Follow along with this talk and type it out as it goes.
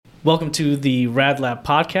Welcome to the Rad Lab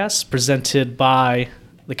podcast presented by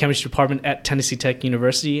the chemistry department at Tennessee Tech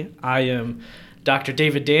University. I am Dr.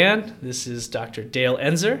 David Dan. This is Dr. Dale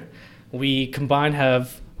Enzer. We combined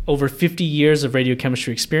have over 50 years of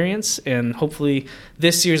radiochemistry experience, and hopefully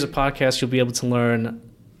this series of podcasts you'll be able to learn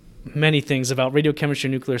many things about radiochemistry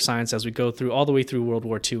and nuclear science as we go through all the way through World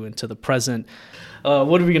War II into the present.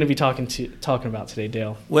 What are we going to be talking about today,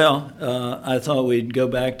 Dale? Well, I thought we'd go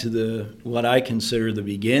back to what I consider the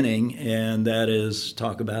beginning, and that is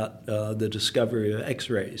talk about the discovery of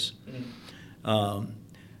X-rays.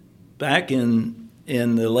 Back in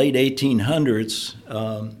the late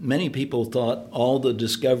 1800s, many people thought all the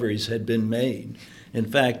discoveries had been made. In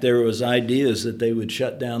fact, there was ideas that they would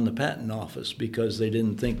shut down the patent office because they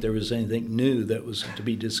didn't think there was anything new that was to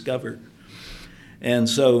be discovered. And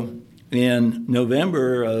so in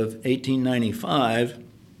November of 1895,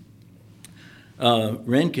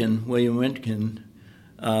 William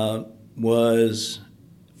Röntgen, was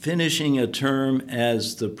finishing a term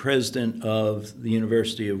as the president of the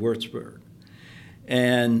University of Würzburg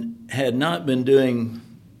and had not been doing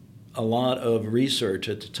a lot of research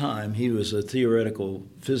at the time. He was a theoretical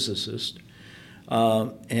physicist,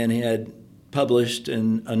 and he had published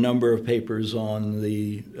in a number of papers on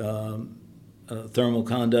the thermal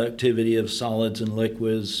conductivity of solids and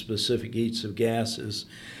liquids, specific heats of gases.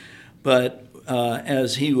 But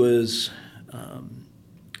as he was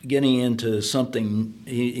getting into something,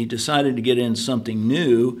 he decided to get into something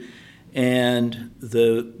new, and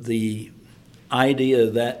the idea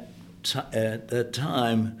that at that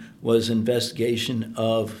time was investigation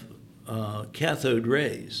of cathode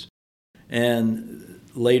rays. And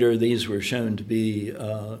later these were shown to be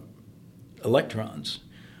electrons.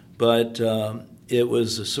 But it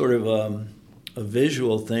was a sort of a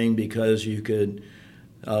visual thing because you could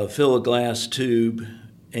fill a glass tube,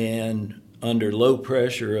 and under low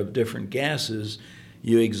pressure of different gases,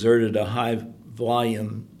 you exerted a high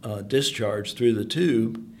volume discharge through the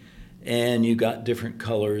tube, and you got different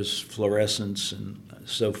colors, fluorescence, and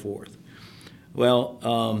so forth. Well,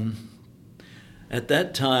 at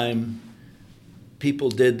that time, people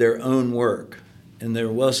did their own work, and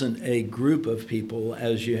there wasn't a group of people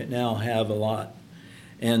as you now have a lot.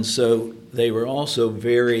 And so they were also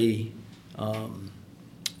very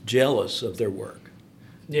jealous of their work.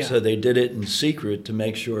 Yeah. So they did it in secret to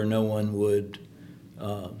make sure no one would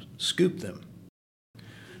scoop them.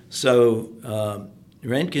 So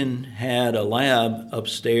Röntgen had a lab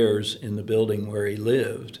upstairs in the building where he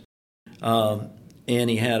lived, and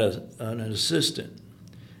he had an assistant.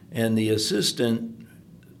 And the assistant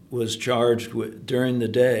was charged during the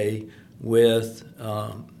day with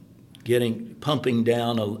pumping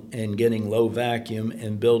down and getting low vacuum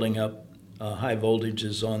and building up high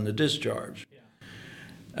voltages on the discharge.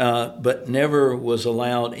 But never was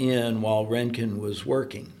allowed in while Röntgen was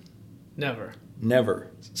working. Never.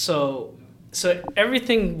 So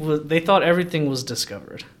everything they thought everything was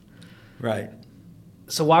discovered. Right.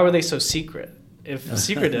 So why were they so secretive,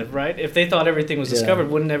 right? If they thought everything was discovered,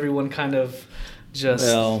 wouldn't everyone kind of just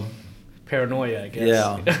paranoia, I guess?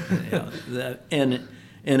 Yeah.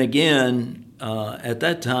 And again, at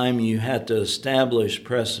that time, you had to establish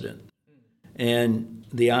precedent. And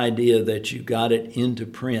the idea that you got it into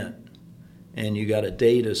print and you got a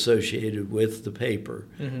date associated with the paper,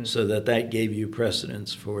 so that gave you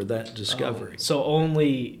precedence for that discovery. So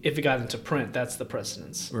only if it got into print, that's the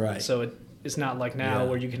precedence. Right. So it's not like now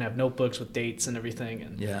where you can have notebooks with dates and everything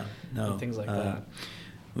and things like that.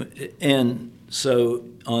 And so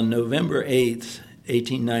on November 8th,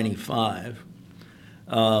 1895,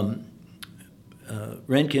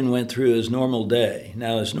 Röntgen went through his normal day.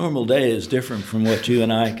 Now, his normal day is different from what you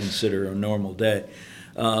and I consider a normal day.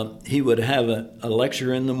 He would have a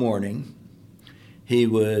lecture in the morning. He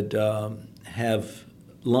would have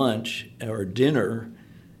lunch or dinner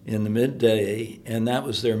in the midday, and that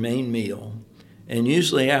was their main meal. And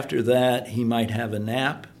usually after that, he might have a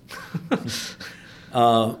nap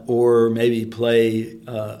or maybe play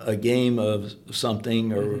a game of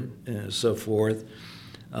something or so forth,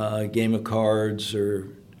 a game of cards or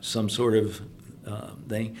some sort of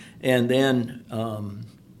thing. And then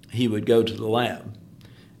he would go to the lab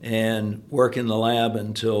and work in the lab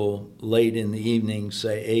until late in the evening,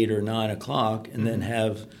 say 8 or 9 o'clock, and then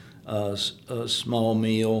have a small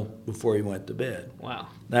meal before he went to bed. Wow.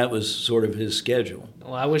 That was sort of his schedule.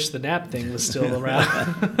 Well, I wish the nap thing was still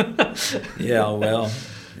around. Yeah, well,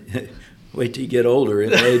 wait till you get older,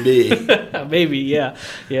 it may be. Maybe, yeah.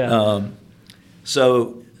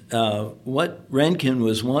 So what Röntgen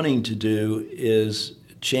was wanting to do is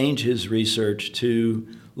change his research to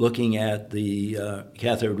looking at the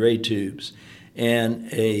cathode ray tubes.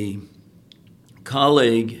 And a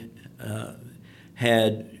colleague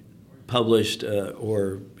had published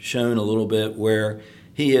or shown a little bit where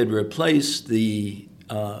he had replaced he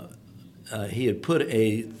had put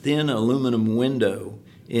a thin aluminum window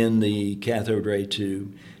in the cathode ray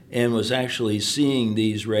tube and was actually seeing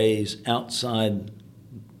these rays outside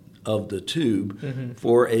of the tube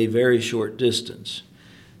for a very short distance.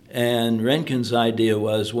 And Röntgen's idea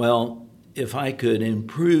was, well, if I could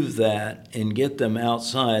improve that and get them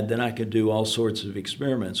outside, then I could do all sorts of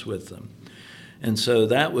experiments with them. And so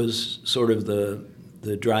that was sort of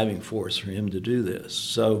the driving force for him to do this.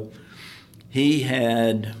 So he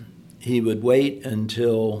would wait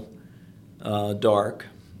until dark,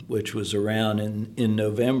 which was around in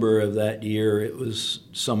November of that year. It was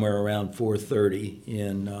somewhere around 4:30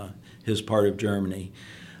 in his part of Germany.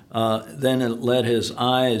 Then it let his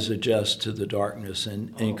eyes adjust to the darkness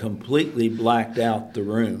and completely blacked out the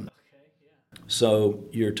room. So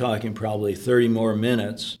you're talking probably 30 more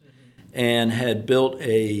minutes, and had built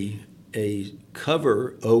a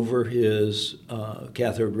cover over his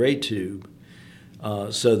cathode ray tube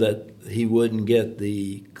so that he wouldn't get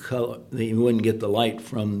the light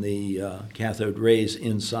from the cathode rays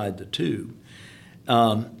inside the tube.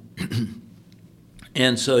 And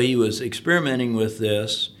so he was experimenting with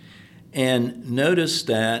this and noticed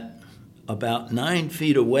that about 9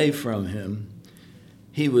 feet away from him,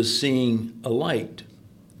 he was seeing a light.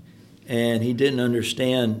 And he didn't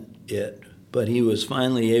understand it, but he was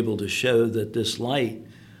finally able to show that this light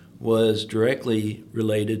was directly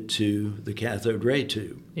related to the cathode ray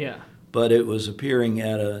tube. Yeah. But it was appearing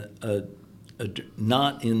at a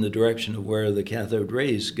not in the direction of where the cathode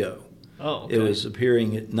rays go. Oh, okay. It was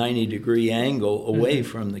appearing at 90-degree angle away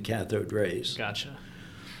from the cathode rays. Gotcha.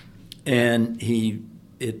 And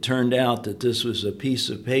it turned out that this was a piece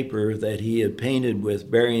of paper that he had painted with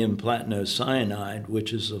barium platinocyanide,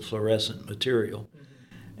 which is a fluorescent material.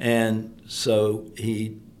 And so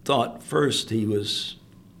he thought first he was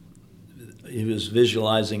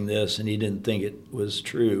visualizing this, and he didn't think it was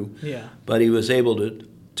true. Yeah. But he was able to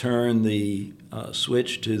turn the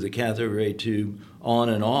switch to the cathode ray tube on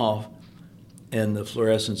and off, and the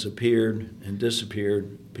fluorescence appeared and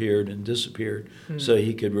disappeared, appeared and disappeared, so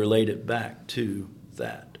he could relate it back to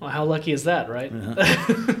that. Well, how lucky is that, right?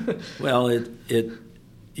 Well, it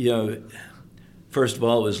first of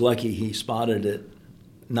all, it was lucky he spotted it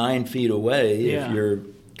 9 feet away if you're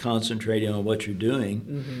concentrating on what you're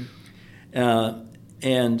doing.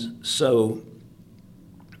 And so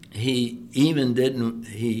he even didn't,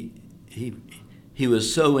 he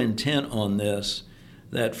was so intent on this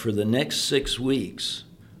that for the next 6 weeks,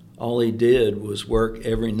 all he did was work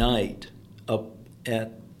every night up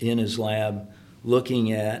in his lab,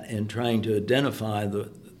 looking at and trying to identify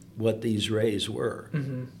what these rays were.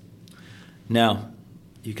 Now,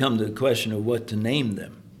 you come to the question of what to name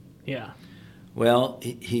them. Yeah. Well,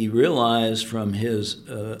 he realized from his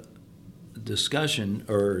discussion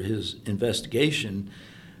or his investigation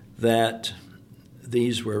that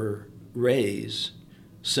these were rays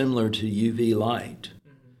similar to UV light.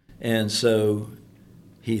 And so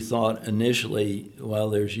he thought initially,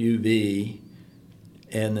 well, there's UV,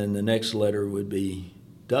 and then the next letter would be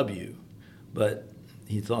W. But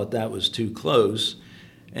he thought that was too close.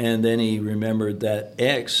 And then he remembered that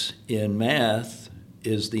X in math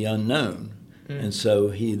is the unknown. And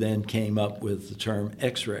so he then came up with the term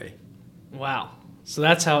X-ray. Wow. So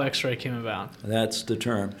that's how X-ray came about. That's the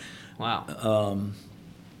term. Wow.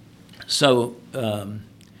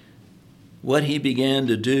 What he began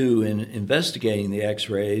to do in investigating the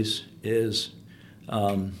X-rays is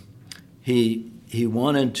he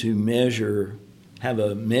wanted to have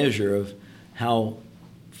a measure of how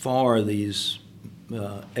far these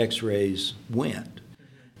X-rays went,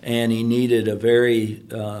 and he needed a very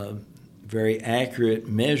accurate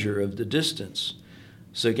measure of the distance.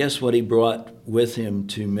 So guess what he brought with him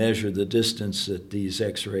to measure the distance that these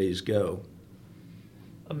X-rays go?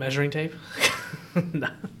 A measuring tape? No.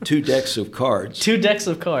 2 decks of cards. 2 decks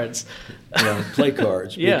of cards. Play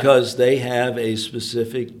cards. Yeah. Because they have a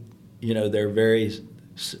specific, they're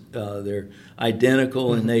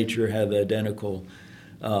identical in nature, have identical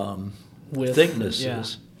thicknesses. Yeah.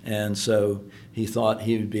 And so he thought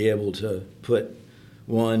he would be able to put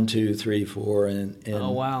 1, 2, 3, 4, and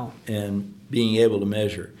oh, wow. And being able to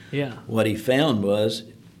measure. Yeah. What he found was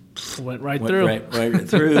went right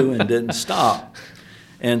through and didn't stop.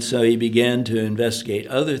 And so he began to investigate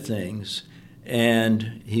other things,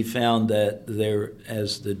 and he found that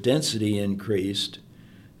as the density increased,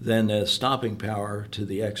 then the stopping power to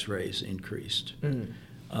the X-rays increased.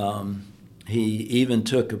 He even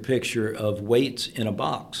took a picture of weights in a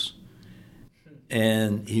box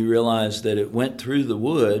And he realized that it went through the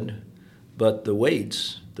wood, but the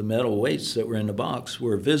weights, the metal weights that were in the box,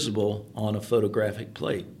 were visible on a photographic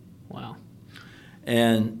plate. Wow.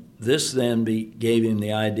 And this then gave him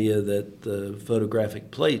the idea that the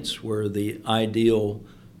photographic plates were the ideal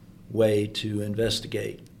way to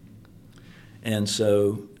investigate. And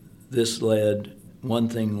so one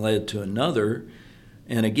thing led to another.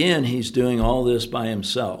 And again, he's doing all this by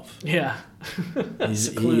himself. Yeah.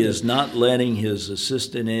 He is not letting his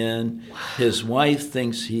assistant in. His wife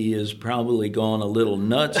thinks he is probably gone a little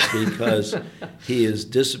nuts because he is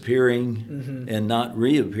disappearing and not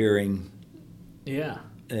reappearing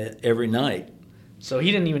every night. So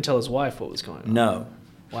he didn't even tell his wife what was going on? No.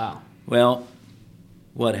 Wow. Well,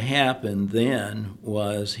 what happened then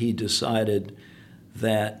was he decided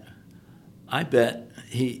that, I bet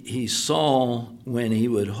he saw when he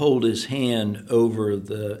would hold his hand over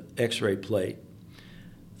the x-ray plate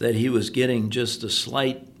that he was getting just a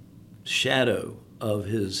slight shadow of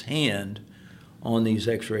his hand on these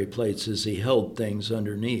x-ray plates as he held things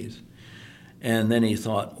underneath. And then he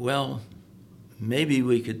thought, well, maybe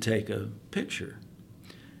we could take a picture.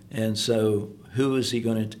 And so who was he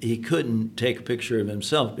going to? He couldn't take a picture of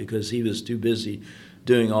himself because he was too busy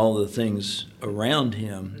doing all the things around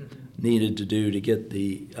him needed to do to get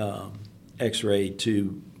the x-ray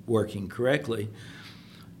tube working correctly.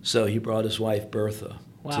 So he brought his wife Bertha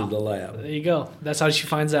to the lab. There you go. That's how she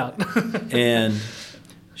finds out. And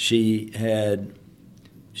she had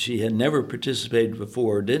never participated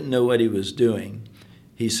before, didn't know what he was doing.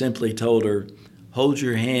 He simply told her, hold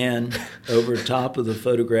your hand over top of the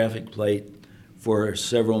photographic plate for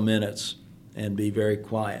several minutes and be very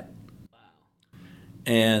quiet.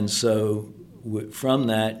 And so from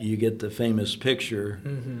that, you get the famous picture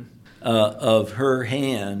of her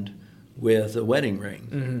hand with a wedding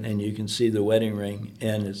ring. And you can see the wedding ring,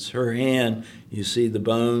 and it's her hand. You see the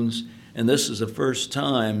bones. And this is the first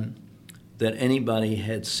time that anybody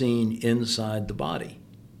had seen inside the body.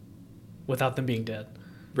 Without them being dead.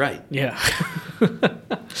 Right. Yeah.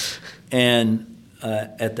 And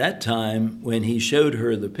at that time, when he showed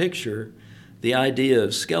her the picture, the idea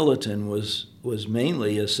of skeleton was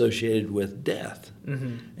mainly associated with death.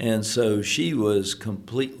 And so she was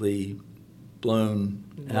completely blown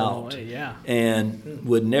out away, yeah. and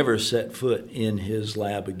would never set foot in his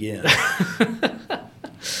lab again.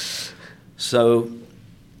 So,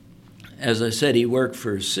 as I said, he worked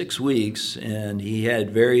for 6 weeks, and he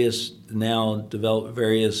had developed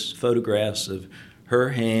various photographs of her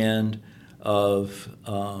hand, of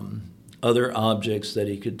other objects that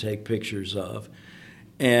he could take pictures of.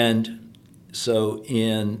 And so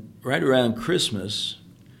right around Christmas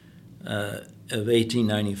of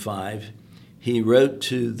 1895, he wrote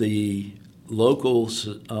to the local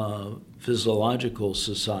physiological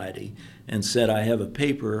society and said, I have a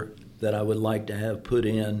paper that I would like to have put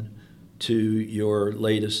in to your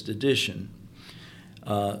latest edition.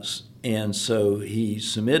 And so he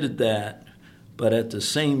submitted that, but at the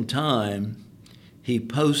same time, he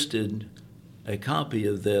posted a copy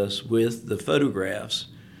of this with the photographs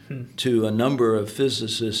to a number of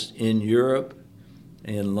physicists in Europe,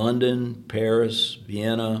 in London, Paris,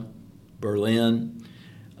 Vienna, Berlin,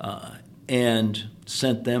 and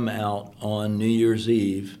sent them out on New Year's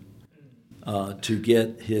Eve to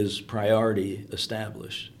get his priority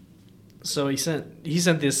established. So he sent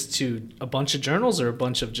this to a bunch of journals or a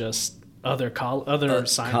bunch of just other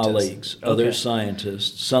scientists? Colleagues, okay. Other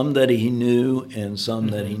scientists, some that he knew and some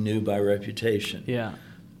that he knew by reputation. Yeah.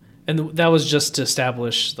 And that was just to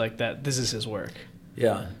establish like that this is his work.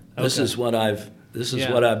 Yeah. This is what I've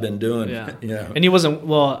been doing. Yeah. Yeah. And he wasn't,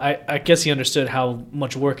 I guess he understood how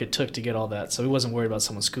much work it took to get all that, so he wasn't worried about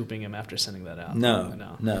someone scooping him after sending that out.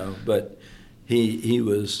 No, but he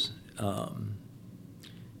was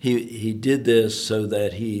he did this so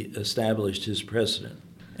that he established his precedent.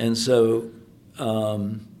 And so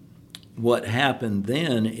what happened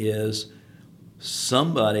then is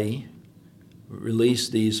somebody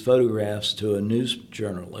released these photographs to a news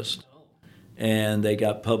journalist, and they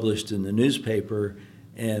got published in the newspaper,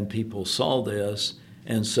 and people saw this.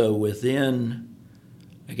 And so within,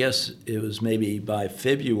 I guess it was maybe by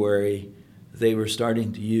February, they were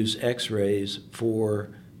starting to use x-rays for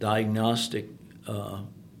diagnostic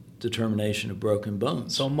determination of broken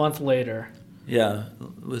bones. So a month later. Yeah,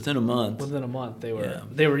 within a month. They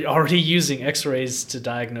were already using x-rays to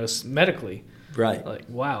diagnose medically. Right. Like,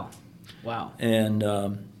 wow. And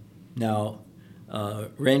now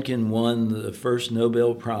Röntgen won the first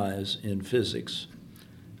Nobel Prize in physics.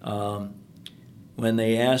 When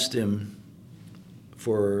they asked him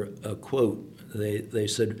for a quote, they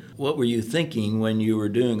said, what were you thinking when you were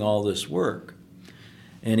doing all this work?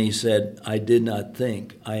 And he said, "I did not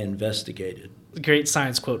think, I investigated." Great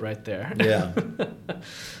science quote right there. Yeah.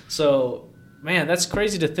 So, man, that's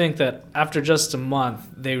crazy to think that after just a month,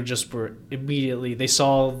 they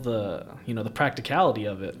saw the practicality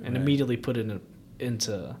of it and immediately put it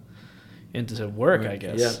into work, I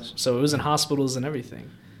guess. Yes. So it was in hospitals and everything.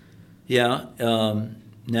 Yeah.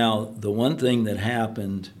 Now, the one thing that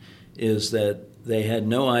happened is that they had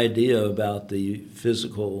no idea about the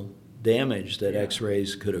physical damage that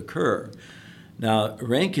X-rays could occur. Now,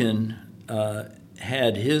 Röntgen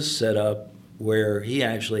had his set up where he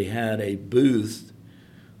actually had a booth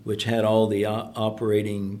which had all the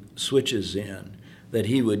operating switches in that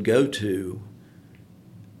he would go to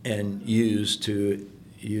and use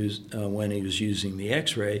when he was using the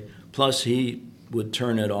X-ray. Plus, he would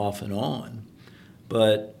turn it off and on.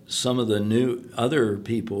 But some of the other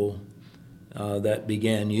people that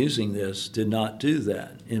began using this did not do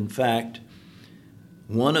that. In fact,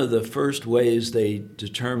 one of the first ways they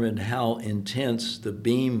determined how intense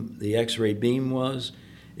the X-ray beam was,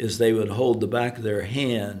 is they would hold the back of their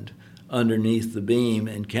hand underneath the beam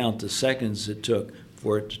and count the seconds it took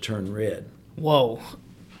for it to turn red. Whoa.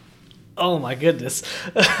 Oh my goodness.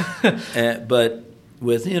 But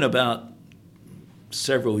within about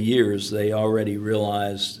several years, they already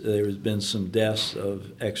realized there has been some deaths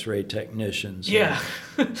of X-ray technicians. Yeah.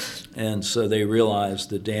 And so they realized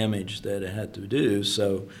the damage that it had to do.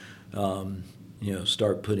 So,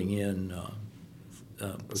 start putting in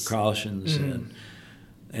precautions,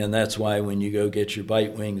 and that's why when you go get your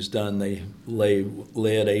bite wings done, they lay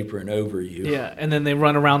lead apron over you. Yeah, and then they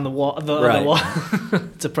run around the wall, Right. wall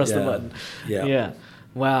to press the button. Yeah.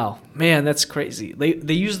 Wow, man, that's crazy.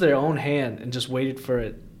 They used their own hand and just waited for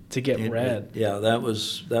it to get red. Yeah, that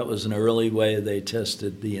was an early way they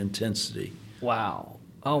tested the intensity. Wow.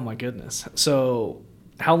 Oh my goodness. So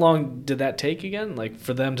how long did that take again? Like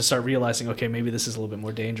for them to start realizing, okay, maybe this is a little bit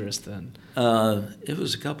more dangerous than. It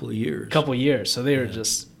was a couple of years. So they were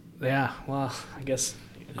just, well, I guess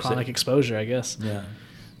chronic exposure, I guess. Yeah.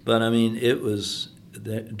 But I mean, it was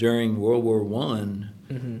during World War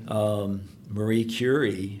I, Marie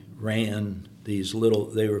Curie ran these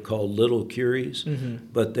they were called little Curies,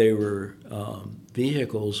 but they were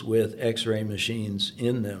vehicles with X-ray machines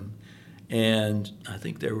in them. And I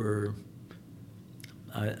think there were,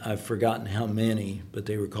 I've forgotten how many, but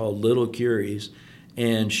they were called little Curies.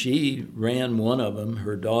 And she ran one of them,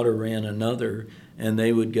 her daughter ran another, and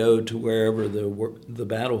they would go to wherever the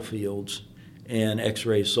battlefields and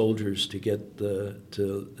X-ray soldiers to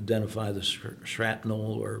identify the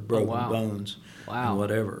shrapnel or broken bones and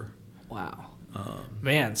whatever. Wow.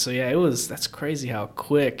 Man, so yeah, that's crazy how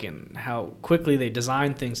quick and how quickly they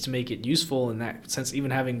designed things to make it useful in that sense, even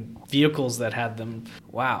having vehicles that had them.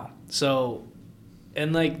 Wow. So,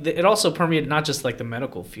 and like it also permeated not just like the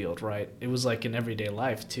medical field, right? It was like in everyday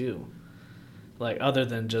life too. Like other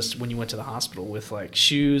than just when you went to the hospital with like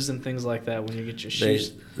shoes and things like that, when you get your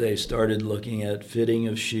shoes. They started looking at fitting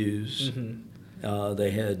of shoes.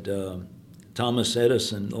 They had Thomas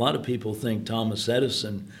Edison. A lot of people think Thomas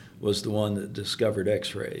Edison was the one that discovered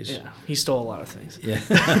X-rays. Yeah, he stole a lot of things. Yeah,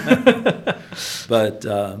 but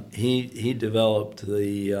he developed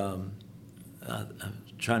the. I'm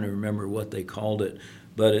trying to remember what they called it,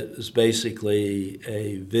 but it was basically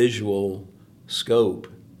a visual scope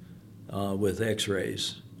with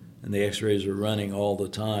X-rays, and the X-rays are running all the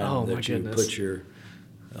time. Oh, that my you goodness. put your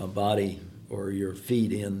body or your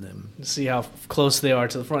feet in them. See how close they are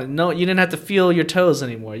to the front. No, you didn't have to feel your toes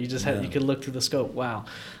anymore. You just you could look through the scope. Wow,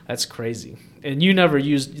 that's crazy. And you never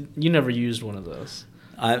used one of those.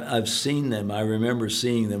 I've seen them. I remember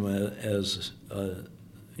seeing them as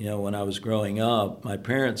when I was growing up. My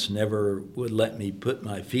parents never would let me put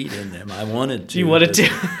my feet in them. I wanted to. You wanted to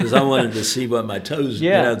because I wanted to see what my toes,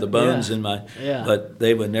 the bones in my. Yeah. But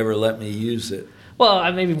they would never let me use it.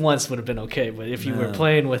 Well, maybe once would have been okay, but if you were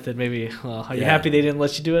playing with it, maybe. Well, are you happy they didn't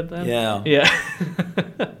let you do it then? Yeah. Yeah.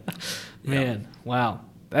 Man, wow,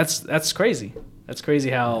 that's crazy. That's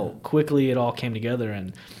crazy how quickly it all came together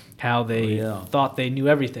and how they thought they knew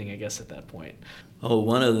everything. I guess at that point. Oh,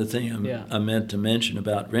 one other thing I meant to mention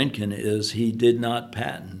about Röntgen is he did not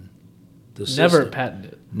patent the system. Never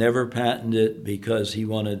patented it. Never patented it because he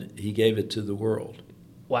gave it to the world.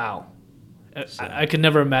 Wow. So. I could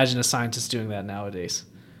never imagine a scientist doing that nowadays.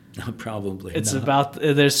 Probably it's not. About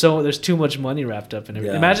there's too much money wrapped up in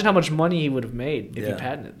everything. Imagine how much money he would have made if he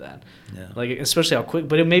patented that. Yeah. Like especially how quick,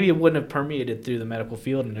 but maybe it wouldn't have permeated through the medical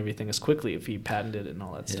field and everything as quickly if he patented it and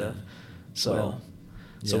all that stuff. So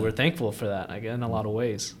we're thankful for that, again, in a lot of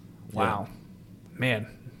ways. Wow, man,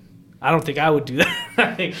 I don't think I would do that.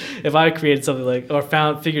 I think if I created something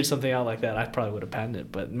figured something out like that, I probably would have patented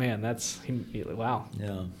it. But man, wow.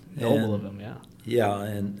 Yeah. Noble of him, yeah. Yeah,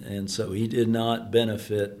 and so he did not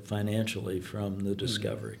benefit financially from the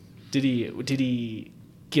discovery. Did he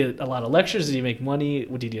get a lot of lectures? Did he make money?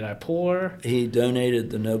 Did he die poor? He donated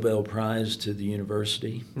the Nobel Prize to the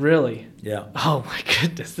university. Really? Yeah. Oh my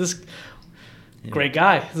goodness, great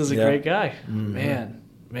guy. This is a great guy.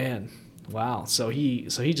 Mm-hmm. Man. Wow. So he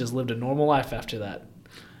just lived a normal life after that.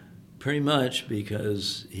 Pretty much,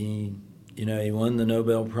 because he won the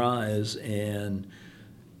Nobel Prize and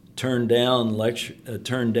turned down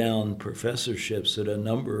professorships at a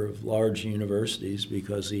number of large universities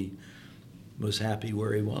because he was happy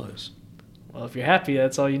where he was. Well, if you're happy,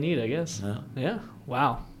 that's all you need, I guess. Yeah.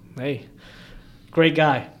 Wow. Hey, great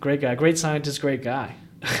guy. Great scientist, great guy.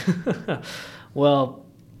 Well,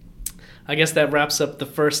 I guess that wraps up the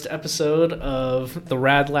first episode of the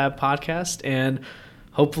Rad Lab podcast, and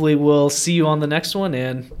hopefully we'll see you on the next one,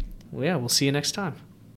 and we'll see you next time.